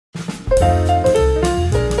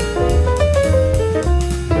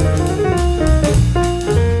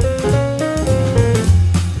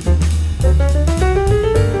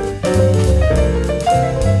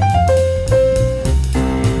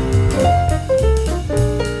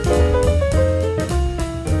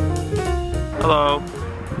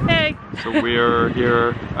So we're here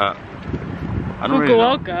at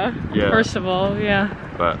Fukuoka, yeah. First of all, yeah.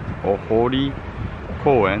 But Ohori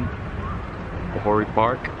Koen, Ohori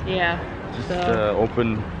Park. Yeah. Just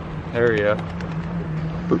open area,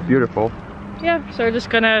 but beautiful. Yeah, so we're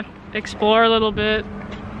just gonna explore a little bit.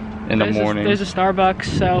 In the morning. There's a Starbucks,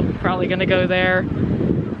 so probably gonna go there.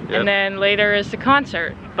 Yep. And then later is the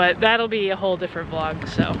concert, but that'll be a whole different vlog,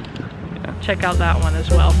 so yeah. Check out that one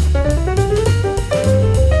as well.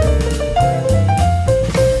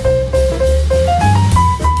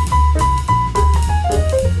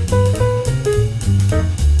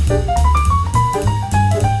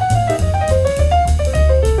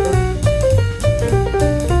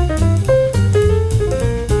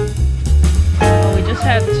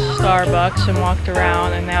 Starbucks and walked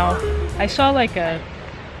around, and now I saw like a,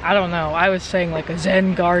 I don't know, I was saying like a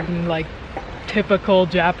Zen garden, like typical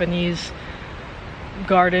Japanese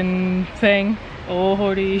garden thing.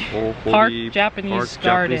 Ohori Park, Japanese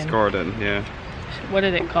garden. Japanese garden, yeah. What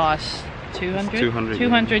did it cost? 200?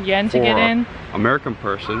 200 yen to get in? American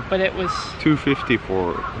person. But it was 250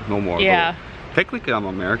 for normal. Yeah. Technically I'm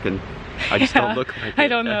American. I just don't look like it. I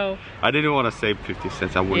don't know. I didn't want to save 50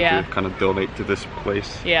 cents. I wanted to kind of donate to this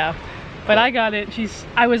place. Yeah. But I got it.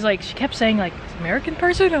 I was like, she kept saying like, American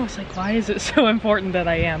person? I was like, why is it so important that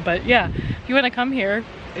I am? But yeah, if you want to come here,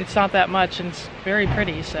 it's not that much and it's very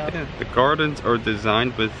pretty, so. Yeah, the gardens are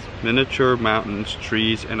designed with miniature mountains,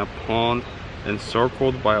 trees, and a pond,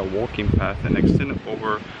 encircled by a walking path and extended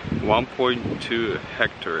over 1.2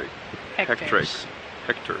 hectares.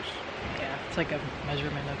 Yeah, it's like a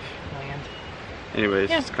measurement of land.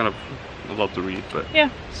 Anyways, it's kind of a lot to read, but yeah,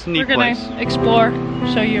 it's a neat we're gonna explore,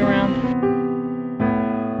 show you around.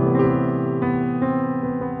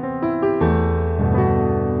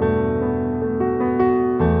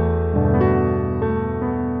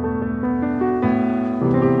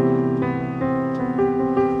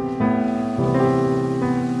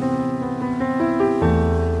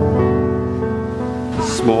 The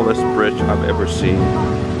smallest bridge I've ever seen.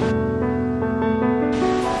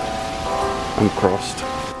 I'm crossed.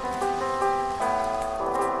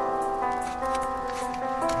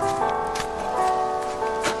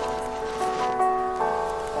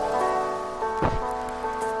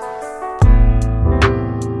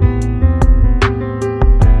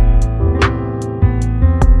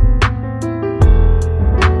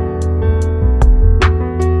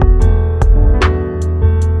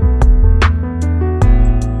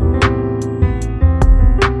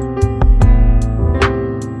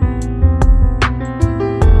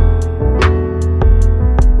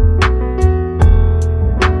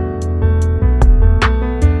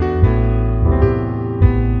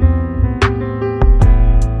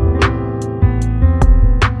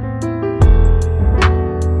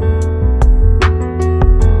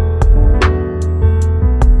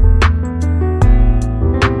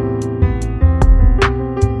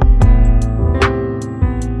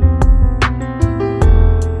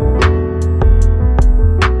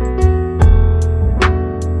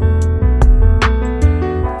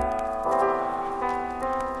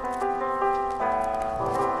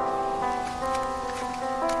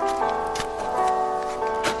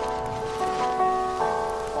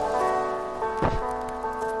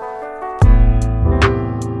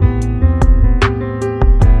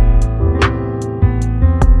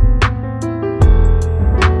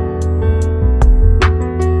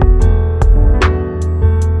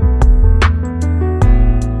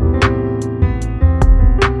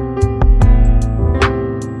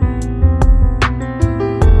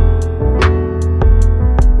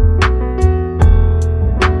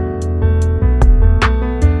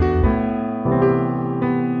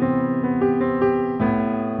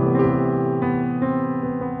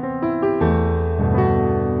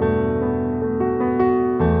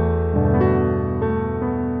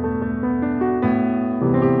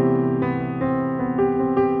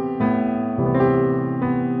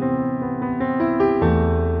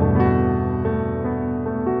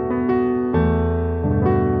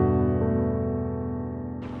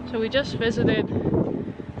 So we just visited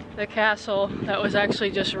the castle that was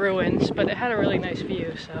actually just ruins, but it had a really nice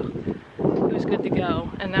view, so it was good to go.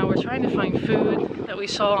 And now we're trying to find food that we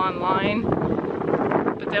saw online,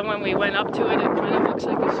 but then when we went up to it, it kind of looks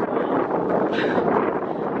like a school.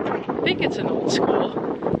 I think it's an old school,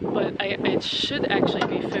 but it should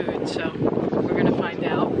actually be food, so we're gonna find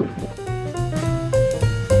out.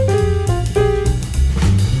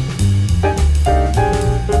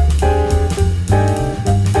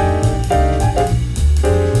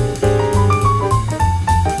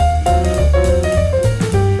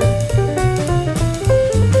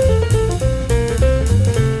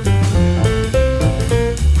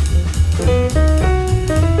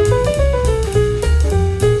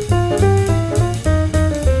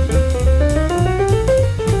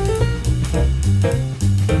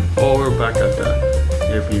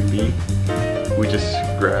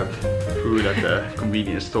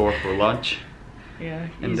 convenience store for lunch. Yeah,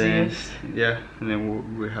 and easiest.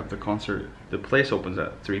 then we have the concert. The place opens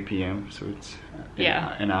at 3 p.m. so it's an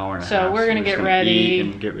hour and a half. So we're gonna get ready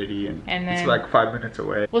and get ready, and then it's like 5 minutes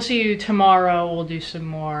away. We'll see you tomorrow. We'll do some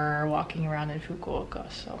more walking around in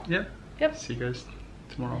Fukuoka. So yep. See you guys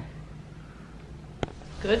tomorrow.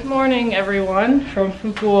 Good morning, everyone, from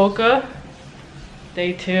Fukuoka.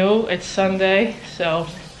 Day 2. It's Sunday, so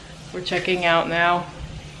we're checking out now,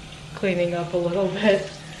 cleaning up a little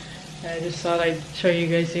bit. I just thought I'd show you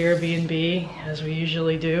guys the Airbnb as we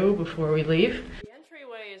usually do before we leave. The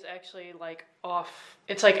entryway is actually like off,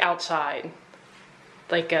 it's like outside,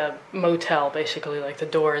 like a motel basically, like the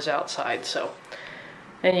door is outside. So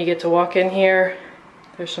then you get to walk in here.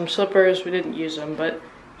 There's some slippers, we didn't use them, but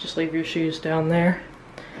just leave your shoes down there.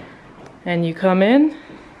 And you come in,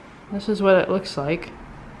 this is what it looks like.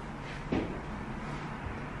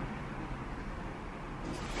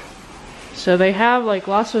 So they have like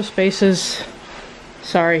lots of spaces.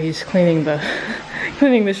 Sorry, he's cleaning the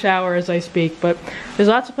cleaning the shower as I speak, but there's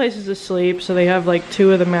lots of places to sleep. So they have like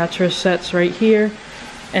 2 of the mattress sets right here,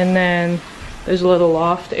 and then there's a little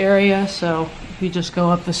loft area. So if you just go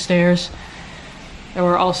up the stairs, there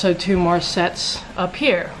were also 2 more sets up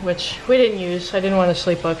here, which we didn't use. I didn't want to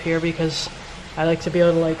sleep up here because I like to be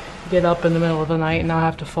able to like get up in the middle of the night and not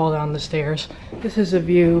have to fall down the stairs. This is a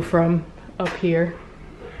view from up here.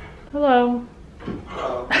 Hello.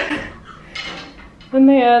 Hello. Then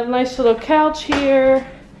they had a nice little couch here,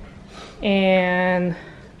 and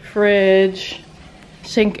fridge,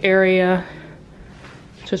 sink area,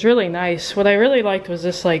 which was really nice. What I really liked was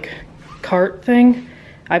this like cart thing.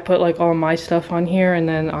 I put like all my stuff on here, and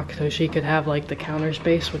then Akitoshi could have like the counter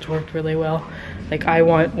space, which worked really well. Like, I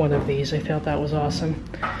want one of these. I thought that was awesome.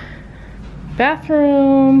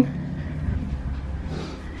 Bathroom,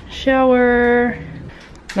 shower.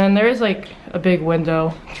 And there is like a big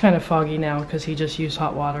window. It's kind of foggy now because he just used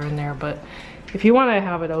hot water in there, but if you want to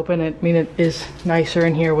have it open, I mean, it is nicer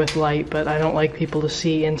in here with light, but I don't like people to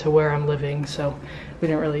see into where I'm living, so we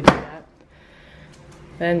didn't really do that.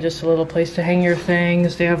 Then just a little place to hang your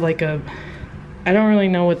things. They have like a, I don't really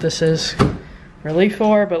know what this is really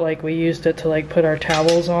for, but like we used it to like put our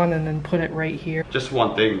towels on and then put it right here. Just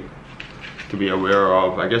one thing to be aware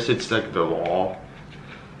of, I guess it's like the law.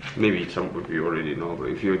 Maybe some of you already know, but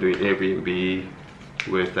if you're doing Airbnb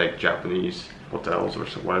with like Japanese hotels or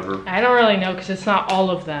whatever. I don't really know because it's not all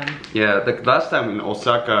of them. Yeah, like last time in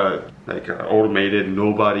Osaka, like automated,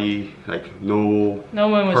 nobody, like no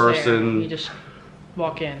one was person. there. You just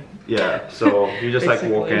walk in. Yeah, so you just like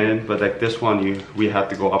walk in, but like this one, we had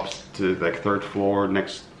to go up to like 3rd floor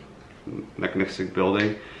next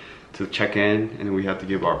building to check in, and we had to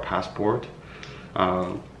give our passport.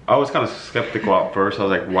 I was kind of skeptical at first. I was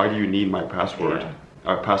like, why do you need my passport? Yeah.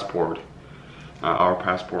 Our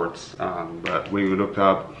passports. But when we looked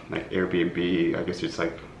up like Airbnb, I guess it's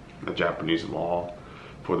like a Japanese law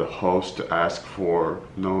for the host to ask for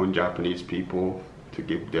known Japanese people to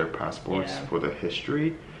give their passports for the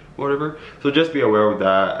history, whatever. So just be aware of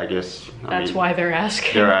that, I guess. That's why they're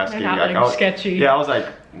asking. They're asking. They're not sketchy. Yeah, I was like,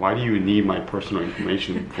 why do you need my personal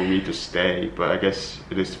information for me to stay? But I guess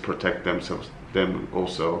it is to protect them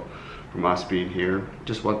also from us being here.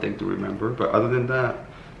 Just one thing to remember. But other than that,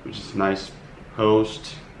 which is nice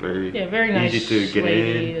host, very nice, easy to get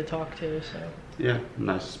in, to talk to. So yeah,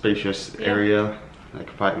 nice spacious area,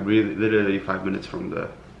 like literally 5 minutes from the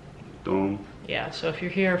dome. Yeah, so if you're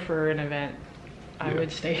here for an event, I would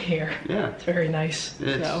stay here. Yeah, it's very nice.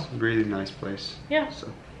 It's a really nice place. Yeah. So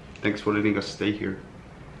thanks for letting us stay here.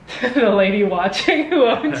 The lady watching who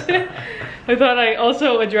owns it. I thought I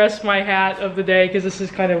also addressed my hat of the day because this is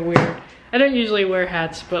kind of weird. I don't usually wear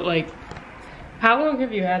hats, but like, how long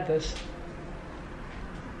have you had this?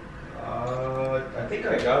 I think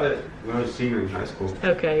I got it when I was senior in high school.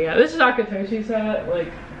 Okay, yeah. This is Akitoshi's hat.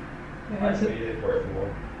 Like, I made it for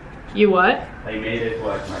everyone. You what? I made it for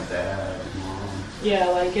like my dad and mom. Yeah,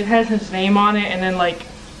 like it has his name on it, and then like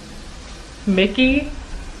Mickey.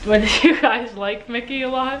 Did you guys like Mickey a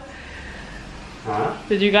lot? Huh?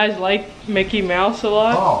 Did you guys like Mickey Mouse a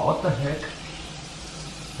lot? Oh, what the heck?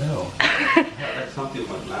 No. That's something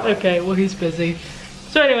like that. Okay, well he's busy.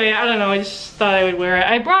 So anyway, I don't know, I just thought I would wear it.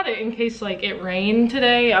 I brought it in case like it rained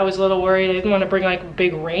today. I was a little worried. I didn't want to bring like a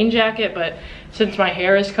big rain jacket, but since my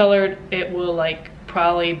hair is colored, it will like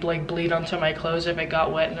probably like bleed onto my clothes if it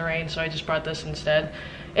got wet in the rain, so I just brought this instead.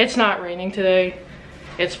 It's not raining today.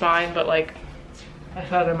 It's fine, but like I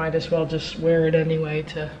thought I might as well just wear it anyway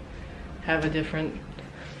to have a different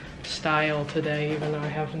style today, even though I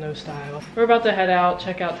have no style. We're about to head out.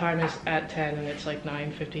 Checkout time is at 10 and it's like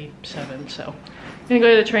 9:57, so I'm gonna go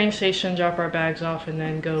to the train station, drop our bags off, and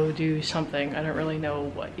then go do something. I don't really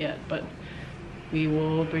know what yet, but we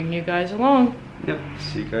will bring you guys along. Yep,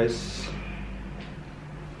 see you guys.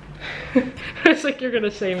 It's like you're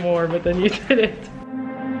gonna say more, but then you didn't.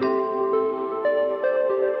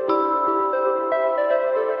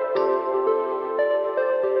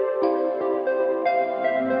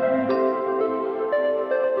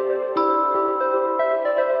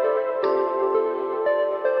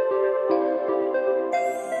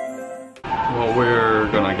 Well,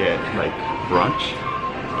 we're gonna get like brunch.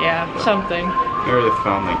 Yeah, something. We already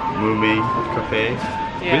found like Moomin Cafe.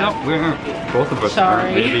 Yeah. We're both of us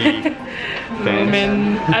aren't really fans.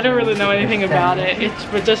 Moomin, I don't really know anything about it. It's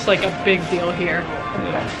just like a big deal here.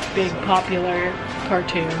 Yeah. Big popular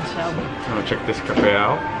cartoon, so. I'm gonna check this cafe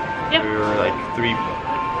out. Yep. We were like 3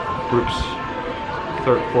 groups,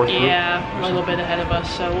 fourth group. Yeah, a little bit ahead of us,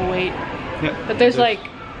 so we'll wait. Yeah. But there's like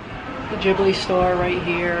the Ghibli store right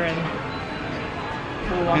here, and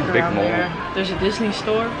we'll walk around there. There's a Disney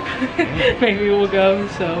store. Maybe we'll go,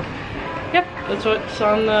 so. Yep, that's what's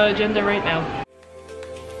on the agenda right now.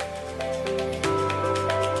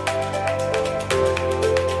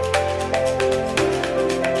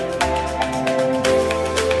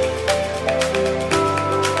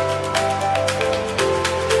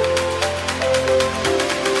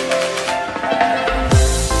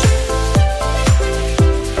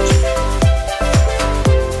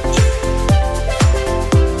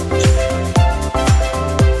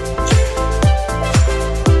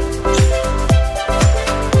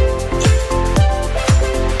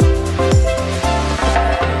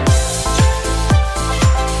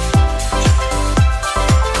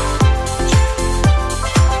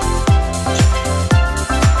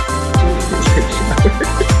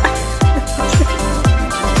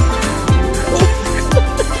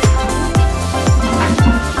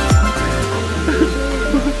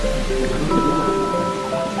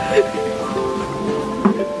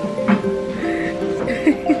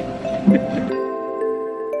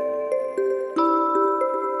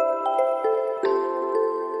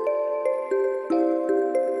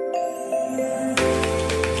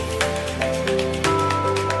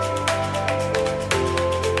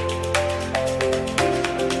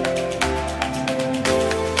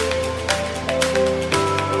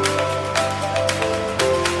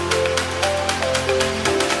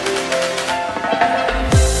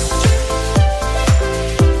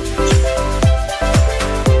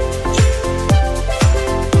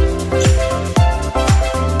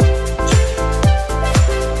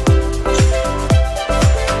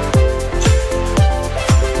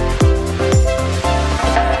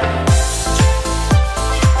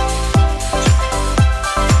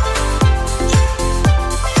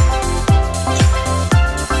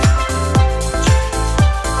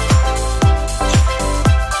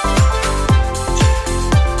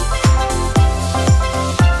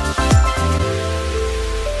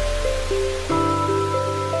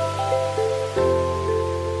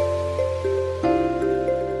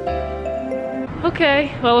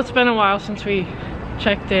 Okay, well, it's been a while since we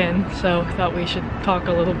checked in, so I thought we should talk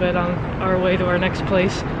a little bit on our way to our next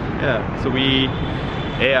place. Yeah, so we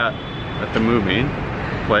ate at the Moomin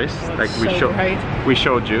place, like we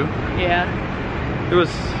showed you. Yeah. It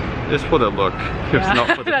was just for the look. It was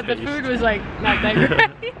not for the taste. The food was like not that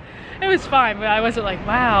great. It was fine, but I wasn't like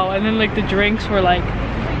wow. And then like the drinks were like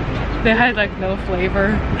they had like no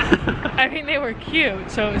flavor. I mean, they were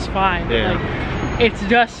cute, so it was fine. Yeah. Like, it's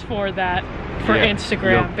just for that. For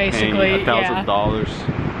Instagram, basically.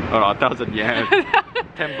 $1,000, or 1,000 yen,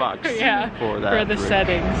 $10 yeah, for that. For the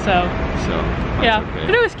setting, so yeah, okay.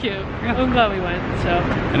 But it was cute. Yeah. I'm glad we went. So.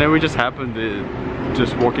 And then we just happened to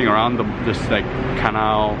just walking around this like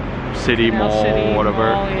Canal City Mall,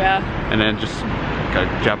 whatever. Mall, yeah. And then just like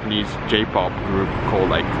a Japanese J-pop group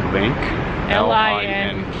called like Link.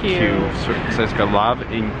 L-I-N-Q. So it's got Love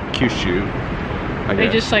in Kyushu. They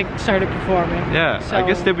just like started performing. Yeah, so I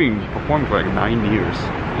guess they've been performing for like 9 years.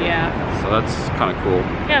 Yeah. So that's kind of cool.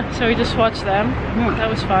 Yeah, so we just watched them. Yeah. That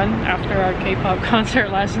was fun after our K-pop concert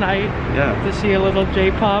last night. Yeah. To see a little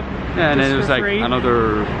J-pop. Yeah, and then it was like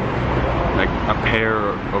another, like a pair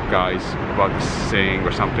of guys about to sing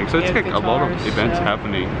or something. So it's like guitars, a lot of events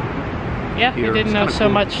happening. Yeah, we didn't know so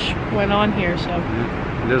much went on here, so.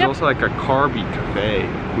 Yeah. There's also like a Kirby cafe.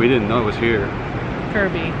 We didn't know it was here.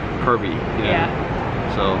 Kirby, yeah.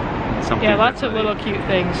 So something. Yeah, lots of little cute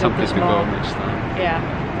things. Something at this to mall. go next time. Yeah.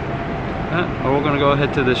 Well, we're gonna go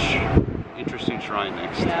ahead to this interesting shrine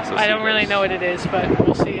next. Yeah, So I don't really know what it is, but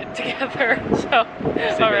we'll see it together. So,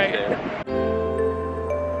 all right.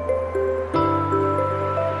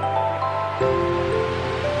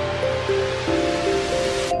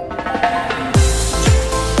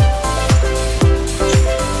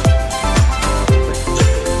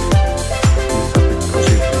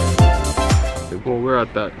 Well, we're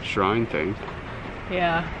at that shrine thing.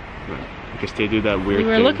 Yeah. I guess they do that weird thing.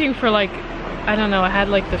 We were looking for like, I don't know, I had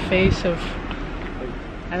like the face of,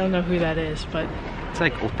 I don't know who that is, but it's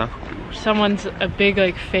like otaku. Someone's a big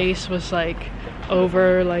like face was like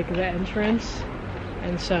over like the entrance,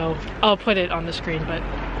 and so I'll put it on the screen, but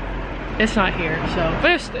it's not here. So,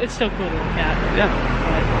 but it's still cool to look at. Yeah.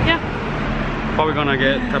 But, yeah. Probably gonna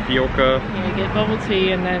get tapioca. Yeah, get bubble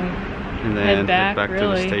tea and then head back to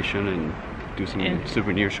the station and do some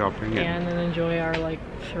souvenir shopping. And then enjoy our like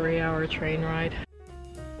 3-hour train ride.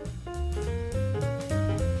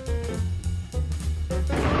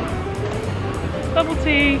 Bubble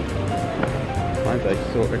tea! Mine's like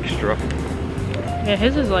so extra. Yeah,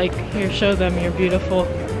 his is like, here, show them, you're beautiful.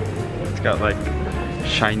 It's got like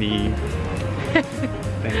shiny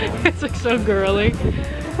thing on. It's like so girly.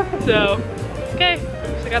 So, okay,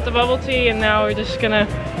 so I got the bubble tea and now we're just gonna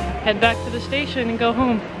head back to the station and go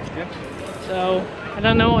home. Yep. So, I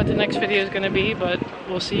don't know what the next video is gonna be, but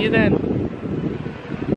we'll see you then.